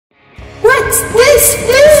What's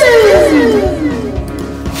this food?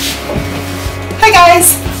 Hi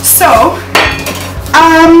guys! So,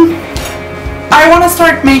 I want to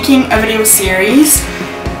start making a video series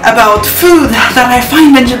about food that I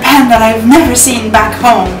find in Japan that I've never seen back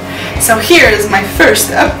home. So here is my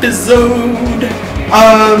first episode.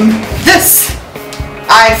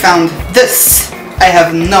 I found this. I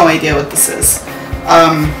have no idea what this is.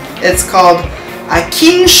 It's called a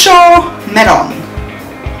quinsho melon.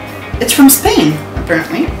 It's from Spain,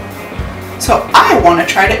 apparently. So I want to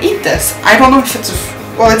try to eat this. I don't know if it's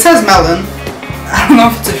well, it says melon. I don't know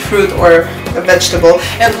if it's a fruit or a vegetable.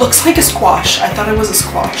 It looks like a squash. I thought it was a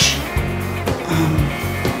squash.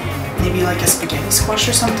 Maybe like a spaghetti squash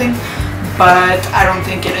or something. But I don't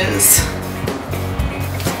think it is.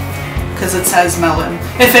 Because it says melon.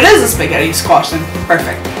 If it is a spaghetti squash, then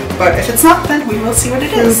perfect. But if it's not, then we will see what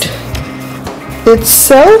it is.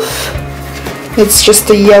 Itself, it's just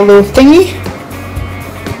a yellow thingy.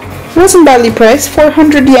 It wasn't badly priced,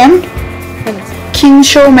 400 yen.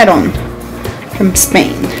 Quinsho melon from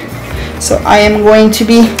Spain. So I am going to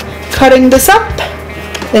be cutting this up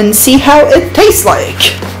and see how it tastes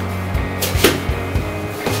like.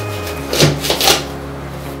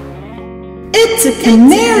 It's a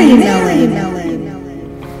canary melon.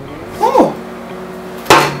 Oh,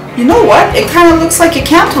 you know what? It kind of looks like a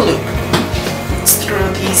cantaloupe. Let's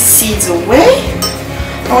throw these seeds away.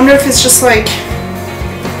 I wonder if it's just like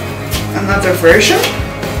another version.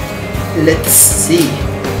 Let's see.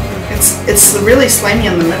 It's really slimy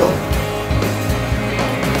in the middle.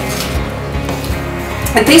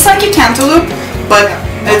 It tastes like a cantaloupe, but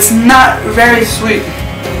it's not very sweet.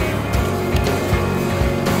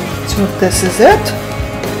 So this is it.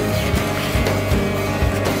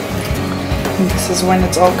 And this is when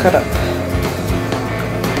it's all cut up.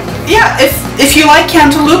 Yeah, if you like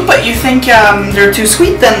cantaloupe but you think they're too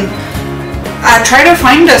sweet, then try to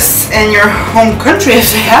find this in your home country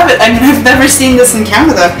if they have it. I mean, I've never seen this in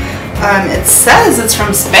Canada. It says it's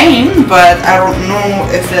from Spain, but I don't know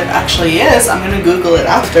if it actually is. I'm gonna Google it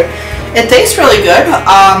after. It tastes really good.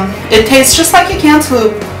 It tastes just like a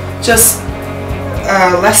cantaloupe, just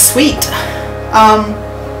less sweet.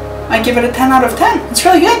 I give it a 10 out of 10. It's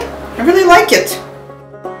really good. I really like it.